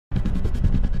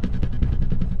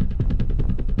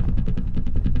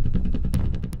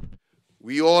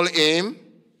we all aim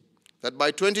that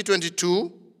by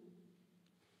 2022,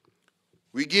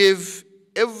 we give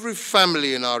every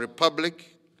family in our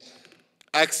republic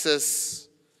access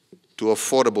to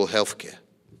affordable health care.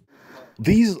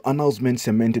 These announcements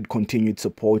cemented continued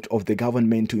support of the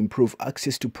government to improve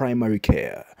access to primary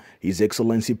care. His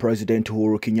Excellency President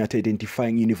Uhuru Kenyatta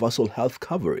identifying universal health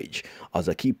coverage as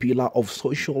a key pillar of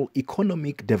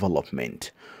social-economic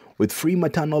development. With free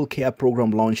maternal care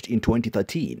program launched in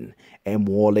 2013,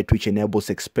 M-Wallet, which enables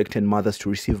expectant mothers to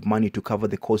receive money to cover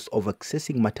the cost of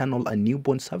accessing maternal and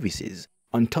newborn services,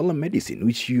 and TeleMedicine,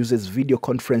 which uses video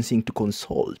conferencing to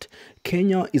consult,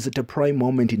 Kenya is at a prime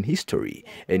moment in history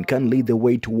and can lead the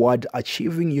way toward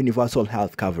achieving universal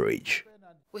health coverage.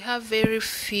 We have very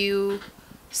few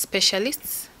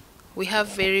specialists. We have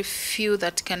very few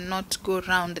that cannot go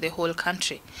around the whole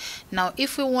country. Now,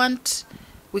 if we want,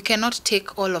 we cannot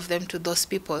take all of them to those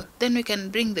people, then we can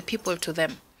bring the people to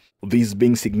them. This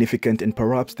being significant and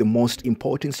perhaps the most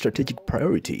important strategic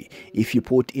priority if you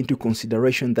put into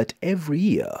consideration that every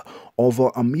year over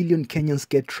 1 million Kenyans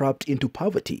get trapped into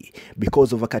poverty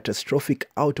because of a catastrophic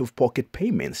out-of-pocket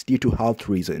payments due to health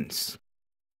reasons.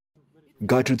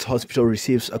 Gertrude's hospital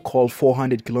receives a call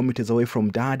 400 kilometers away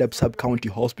from Daadab Sub-County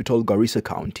Hospital, Garissa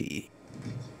County.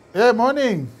 Hey,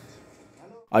 morning.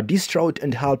 A distraught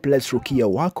and helpless Rukia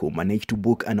Wako managed to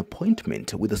book an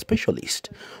appointment with a specialist,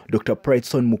 Dr.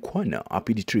 Pretson Mukwana, a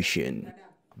pediatrician.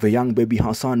 The young baby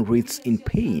Hassan writhes in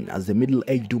pain as the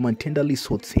middle-aged woman tenderly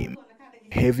soothes him,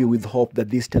 heavy with hope that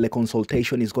this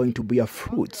teleconsultation is going to bear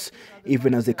fruits,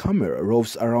 even as the camera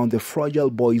roves around the fragile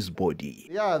boy's body.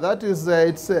 Yeah, that is,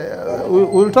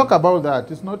 we'll talk about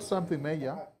that. It's not something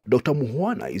major. Dr.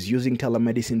 Muhwana is using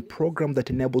telemedicine program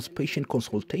that enables patient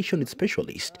consultation with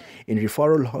specialists in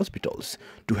referral hospitals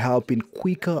to help in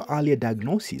quicker, earlier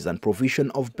diagnosis and provision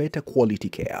of better quality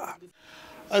care.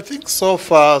 I think so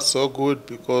far so good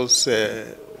because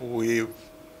we've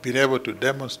been able to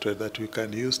demonstrate that we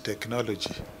can use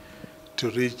technology to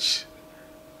reach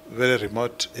very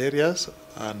remote areas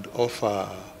and offer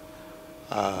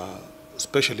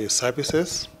specialist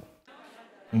services.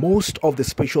 Most of the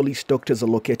specialist doctors are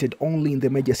located only in the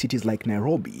major cities like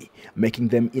Nairobi, making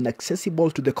them inaccessible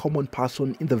to the common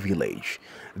person in the village.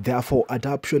 Therefore,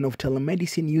 adoption of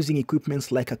telemedicine using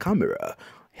equipments like a camera,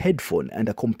 headphone and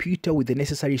a computer with the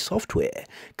necessary software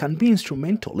can be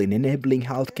instrumental in enabling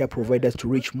healthcare providers to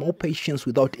reach more patients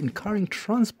without incurring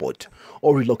transport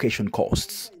or relocation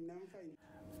costs.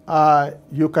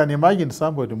 You can imagine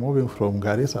somebody moving from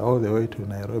Garissa all the way to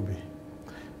Nairobi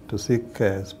to seek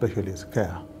specialist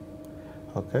care,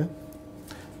 okay?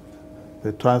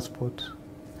 The transport,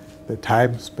 the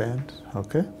time spent,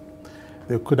 okay?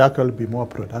 They could actually be more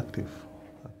productive.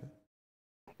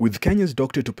 With Kenya's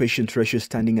doctor-to-patient ratio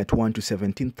standing at 1 to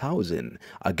 17,000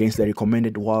 against the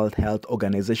recommended World Health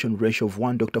Organization ratio of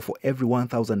 1 doctor for every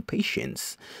 1,000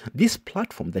 patients, this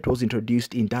platform that was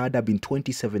introduced in Daadab in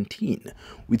 2017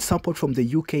 with support from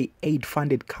the UK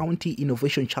aid-funded County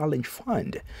Innovation Challenge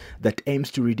Fund that aims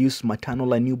to reduce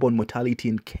maternal and newborn mortality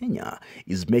in Kenya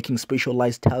is making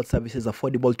specialized health services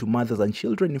affordable to mothers and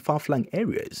children in far-flung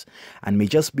areas and may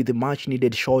just be the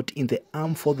much-needed shot in the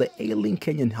arm for the ailing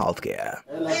Kenyan healthcare.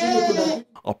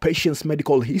 A patient's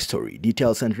medical history,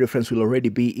 details and reference will already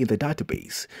be in the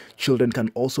database. Children can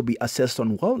also be assessed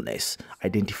on wellness,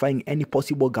 identifying any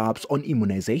possible gaps on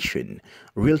immunization.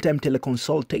 Real-time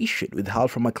teleconsultation with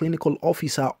help from a clinical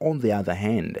officer on the other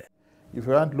hand. If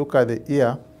you want to look at the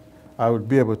ear, I would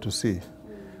be able to see.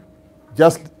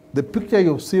 Just the picture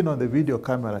you've seen on the video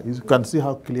camera, you can see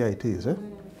how clear it is. Eh?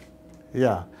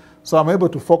 Yeah. So I'm able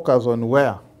to focus on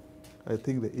where I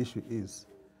think the issue is.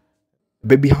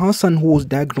 Baby Hassan, who was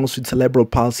diagnosed with cerebral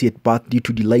palsy at birth due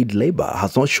to delayed labor,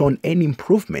 has not shown any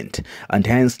improvement and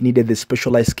hence needed the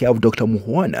specialized care of Dr.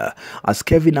 Muhwana, as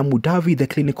Kevin Amudavi, the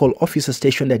clinical officer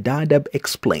stationed at Daadab,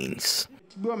 explains.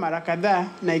 Mara kadhaa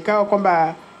na ikawa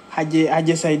kwamba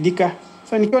hajasaidika.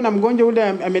 So nikiwa na mgonjwa ule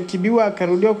ametibiwa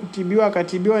akarudia kutibiwa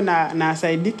akatibiwa na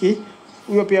asaidiki,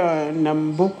 huyo pia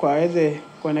nambook aweze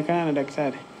kuonekana na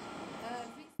daktari.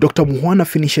 Dr. Muhwana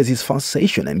finishes his first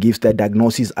session and gives the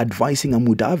diagnosis, advising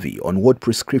Amudavi on what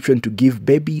prescription to give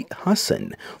baby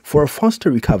Hassan for a faster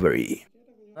recovery.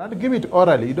 And give it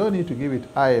orally, you don't need to give it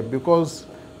IM because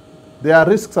there are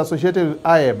risks associated with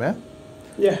IM. Eh?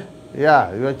 Yeah.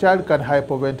 Yeah, your child can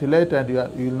hyperventilate and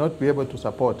you will not be able to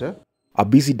support. Eh? A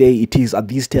busy day it is at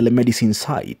this telemedicine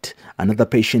site. Another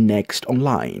patient next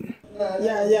online.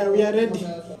 Yeah, we are ready.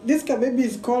 This baby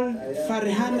is called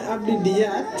Farhan Abdi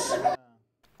Diyat.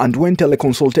 And when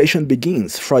teleconsultation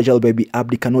begins, fragile baby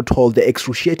Abdi cannot hold the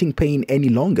excruciating pain any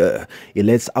longer. He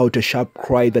lets out a sharp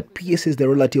cry that pierces the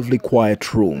relatively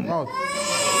quiet room.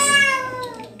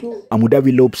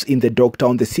 Amudavi lopes in the doctor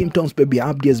on the symptoms baby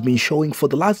Abdi has been showing for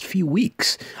the last few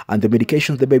weeks and the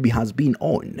medications the baby has been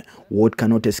on. What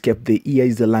cannot escape the ear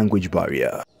is the language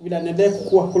barrier.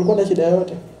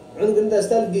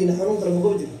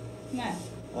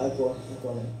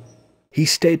 His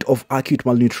state of acute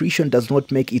malnutrition does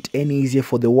not make it any easier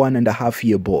for the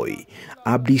 1.5-year boy.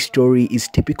 Abdi's story is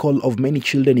typical of many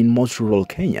children in most rural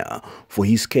Kenya. For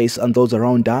his case and those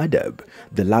around Daadab,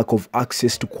 the lack of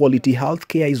access to quality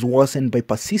healthcare is worsened by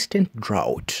persistent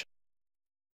drought.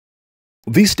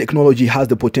 This technology has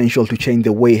the potential to change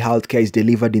the way healthcare is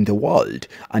delivered in the world,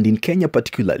 and in Kenya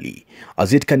particularly,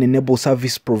 as it can enable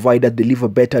service providers deliver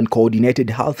better and coordinated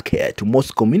healthcare to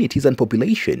most communities and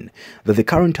population that the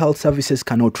current health services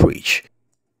cannot reach.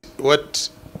 What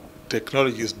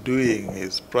technology is doing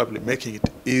is probably making it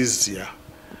easier,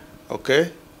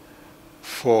 okay,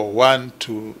 for one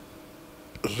to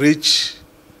reach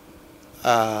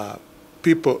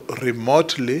people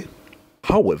remotely.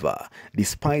 However,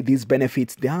 despite these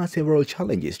benefits, there are several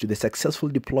challenges to the successful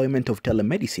deployment of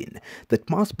telemedicine that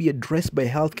must be addressed by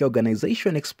healthcare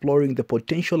organizations exploring the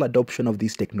potential adoption of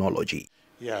this technology.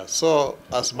 Yeah, so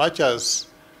as much as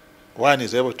one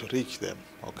is able to reach them,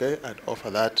 okay, and offer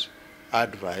that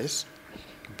advice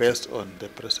based on the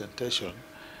presentation,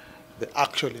 the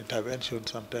actual intervention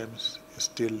sometimes is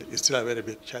still a very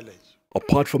big challenge.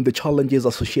 Apart from the challenges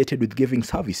associated with giving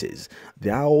services,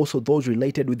 there are also those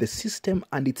related with the system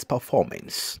and its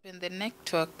performance. When the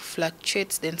network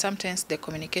fluctuates, then sometimes the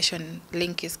communication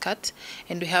link is cut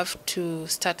and we have to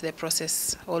start the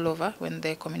process all over when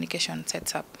the communication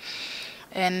sets up.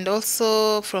 And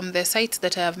also from the sites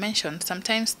that I have mentioned,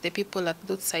 sometimes the people at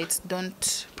those sites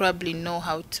don't probably know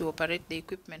how to operate the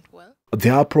equipment well.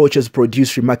 Their approaches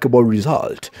produce remarkable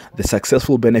results. The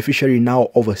successful beneficiary now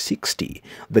over 60,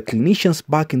 the clinicians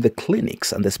back in the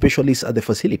clinics and the specialists at the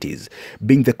facilities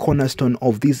being the cornerstone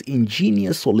of this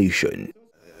ingenious solution.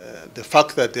 The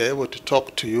fact that they're able to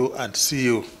talk to you and see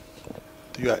you,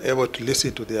 you are able to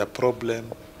listen to their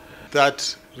problem,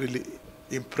 that really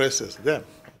impresses them.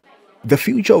 The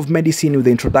future of medicine with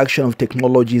the introduction of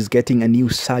technology is getting a new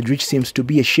surge, which seems to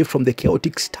be a shift from the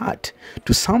chaotic start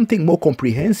to something more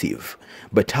comprehensive.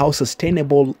 But how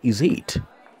sustainable is it?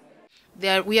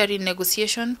 We are in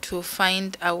negotiation to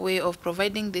find a way of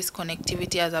providing this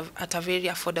connectivity at a very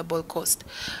affordable cost.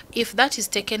 If that is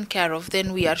taken care of,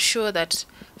 then we are sure that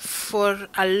for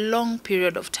a long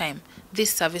period of time,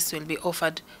 this service will be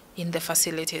offered in the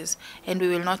facilities and we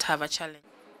will not have a challenge.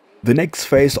 The next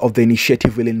phase of the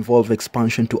initiative will involve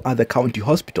expansion to other county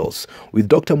hospitals, with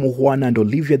Dr. Muhwana and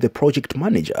Olivia, the project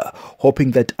manager,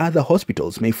 hoping that other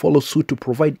hospitals may follow suit to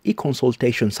provide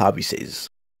e-consultation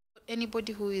services.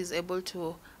 Anybody who is able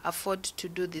to afford to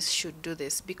do this should do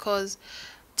this, because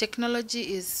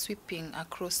technology is sweeping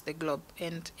across the globe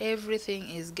and everything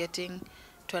is getting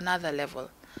to another level.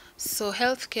 So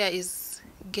healthcare is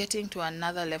getting to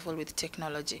another level with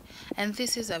technology, and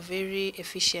this is a very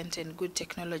efficient and good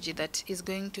technology that is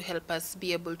going to help us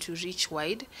be able to reach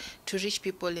wide, to reach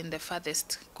people in the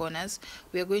farthest corners.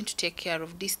 We are going to take care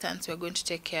of distance, we are going to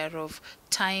take care of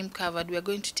time covered, we are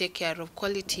going to take care of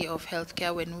quality of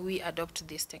healthcare when we adopt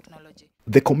this technology.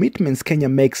 The commitments Kenya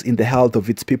makes in the health of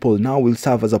its people now will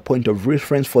serve as a point of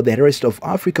reference for the rest of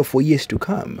Africa for years to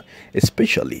come,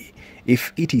 especially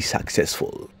if it is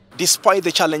successful. Despite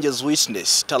the challenges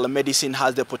witnessed, telemedicine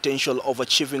has the potential of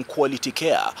achieving quality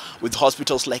care, with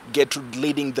hospitals like Gertrude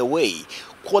leading the way.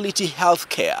 Quality health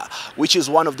care, which is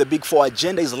one of the big four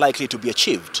agenda, is likely to be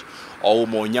achieved.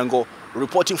 Oumo Onyango,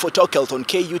 reporting for Talk Health on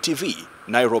KUTV,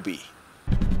 Nairobi.